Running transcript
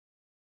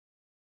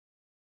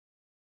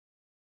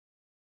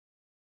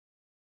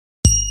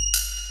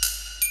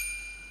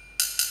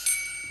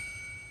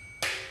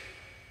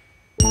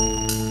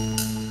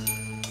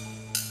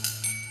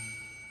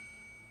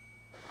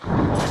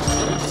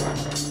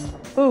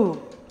Ooh,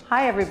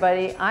 hi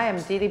everybody. I am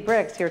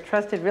Brix, your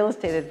trusted real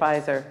estate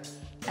advisor.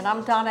 And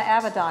I'm Donna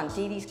Avedon,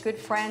 Dee Dee's good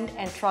friend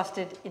and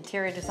trusted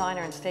interior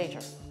designer and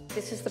stager.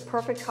 This is the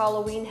perfect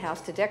Halloween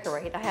house to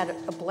decorate. I had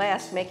a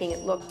blast making it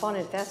look fun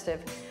and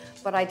festive,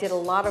 but I did a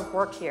lot of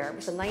work here. It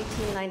was a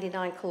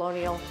 1999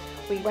 Colonial.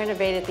 We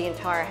renovated the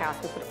entire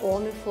house. We put all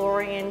new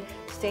flooring in,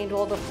 stained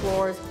all the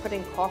floors, put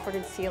in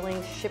coffered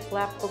ceilings,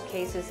 shiplap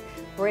bookcases,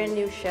 brand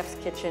new chef's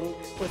kitchen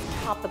with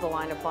top of the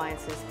line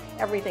appliances.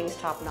 Everything's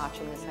top notch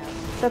in this house.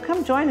 So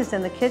come join us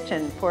in the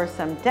kitchen for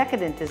some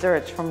decadent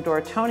desserts from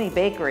Dortoni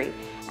Bakery.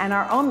 And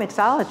our own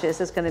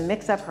mixologist is going to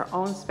mix up her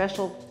own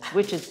special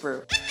witch's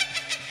brew.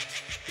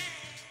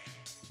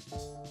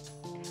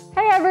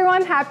 Hey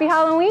everyone, happy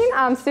Halloween.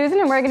 I'm Susan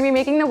and we're going to be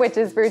making the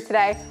witch's brew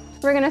today.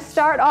 We're going to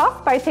start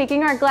off by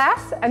taking our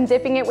glass and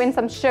dipping it in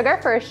some sugar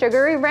for a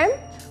sugary rim.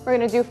 We're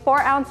going to do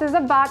 4 ounces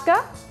of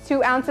vodka,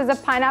 2 ounces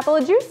of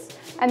pineapple juice,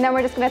 and then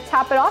we're just going to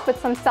top it off with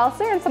some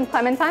seltzer and some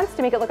clementines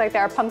to make it look like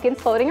there are pumpkins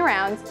floating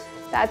around.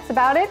 That's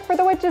about it for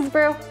the witch's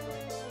brew.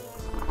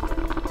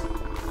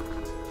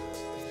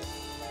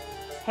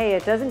 Hey,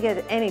 it doesn't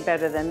get any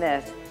better than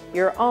this.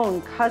 Your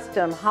own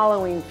custom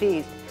Halloween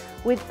feast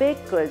with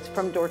baked goods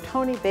from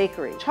Dortoni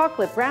Bakery,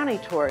 chocolate brownie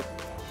torte,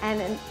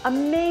 and an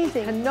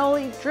amazing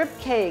cannoli drip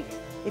cake.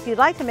 If you'd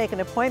like to make an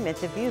appointment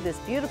to view this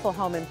beautiful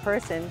home in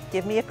person,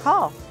 give me a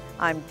call.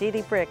 I'm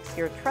Brix,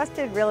 your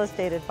trusted real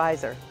estate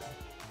advisor.